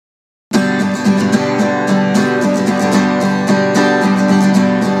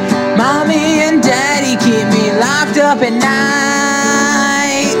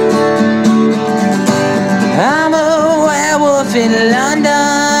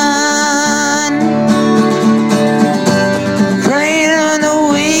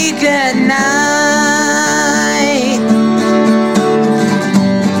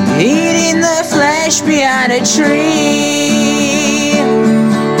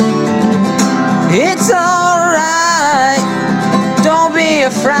it's alright. Don't be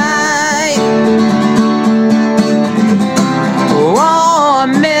afraid.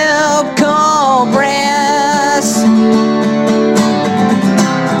 Warm milk, cold breast.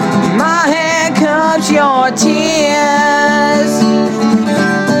 My hand cups your tears.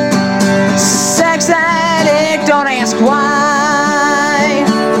 Sex addict, don't ask why.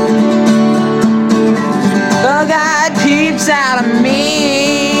 The God peeps out of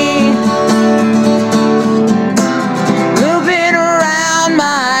me, looping around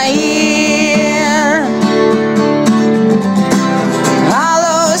my ear.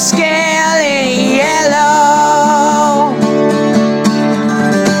 Hollow, scaly, yellow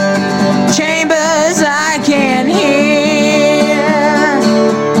chambers I can hear.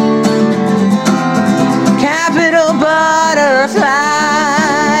 Capital butterflies,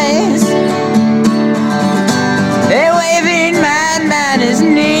 a waving madman is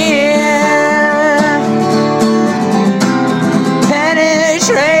near.